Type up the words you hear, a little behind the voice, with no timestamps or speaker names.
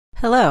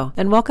Hello,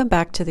 and welcome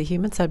back to the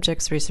Human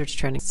Subjects Research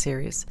Training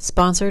Series,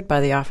 sponsored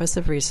by the Office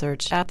of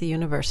Research at the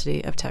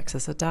University of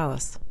Texas at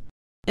Dallas.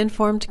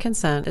 Informed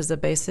consent is a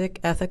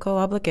basic ethical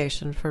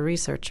obligation for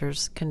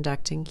researchers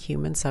conducting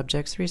human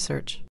subjects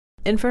research.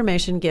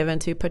 Information given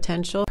to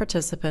potential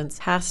participants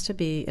has to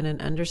be in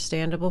an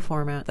understandable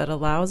format that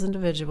allows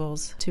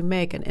individuals to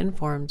make an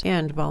informed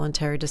and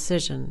voluntary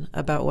decision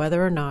about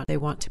whether or not they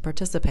want to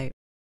participate.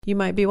 You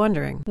might be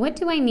wondering, what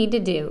do I need to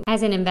do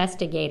as an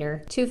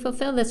investigator to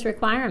fulfill this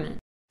requirement?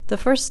 The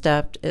first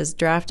step is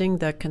drafting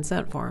the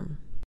consent form.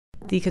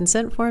 The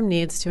consent form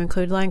needs to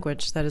include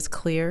language that is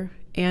clear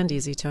and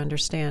easy to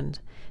understand,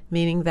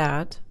 meaning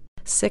that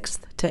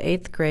 6th to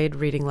 8th grade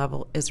reading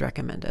level is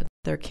recommended.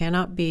 There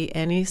cannot be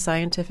any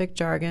scientific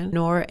jargon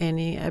nor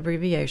any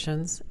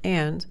abbreviations,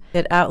 and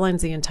it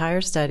outlines the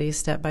entire study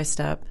step by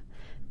step,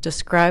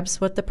 describes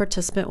what the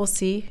participant will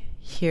see,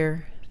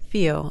 hear,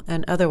 feel,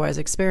 and otherwise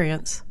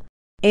experience,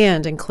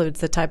 and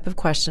includes the type of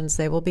questions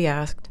they will be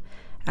asked,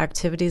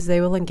 activities they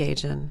will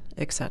engage in,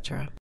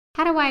 etc.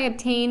 How do I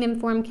obtain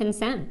informed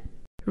consent?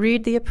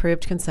 Read the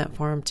approved consent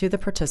form to the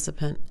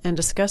participant and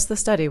discuss the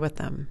study with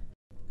them.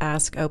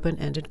 Ask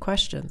open-ended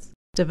questions.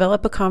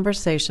 Develop a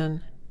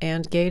conversation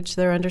and gauge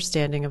their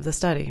understanding of the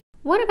study.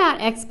 What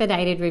about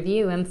expedited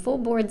review and full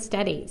board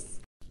studies?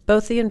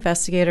 Both the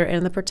investigator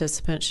and the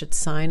participant should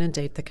sign and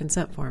date the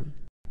consent form.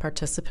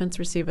 Participants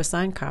receive a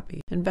signed copy.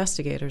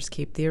 Investigators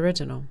keep the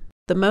original.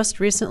 The most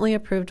recently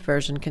approved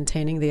version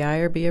containing the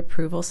IRB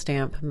approval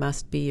stamp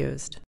must be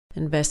used.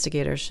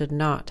 Investigators should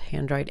not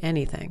handwrite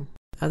anything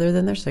other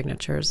than their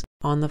signatures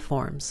on the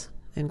forms,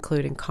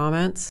 including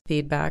comments,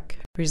 feedback,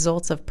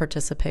 results of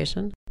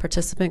participation,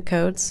 participant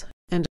codes,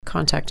 and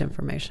contact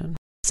information.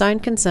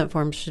 Signed consent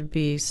forms should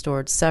be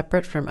stored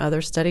separate from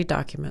other study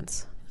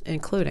documents,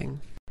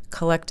 including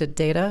collected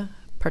data,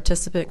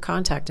 participant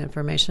contact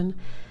information,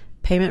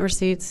 payment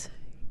receipts,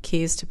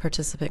 keys to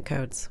participant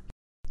codes.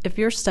 If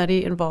your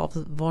study involves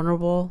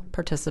vulnerable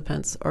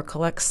participants or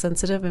collects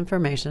sensitive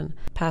information,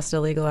 past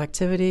illegal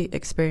activity,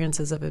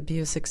 experiences of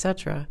abuse,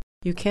 etc.,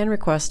 you can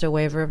request a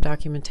waiver of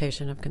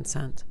documentation of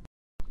consent.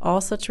 All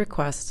such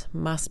requests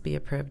must be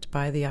approved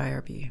by the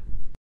IRB.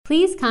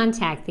 Please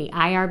contact the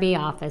IRB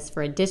office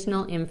for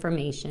additional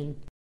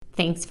information.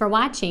 Thanks for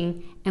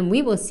watching, and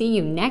we will see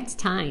you next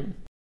time.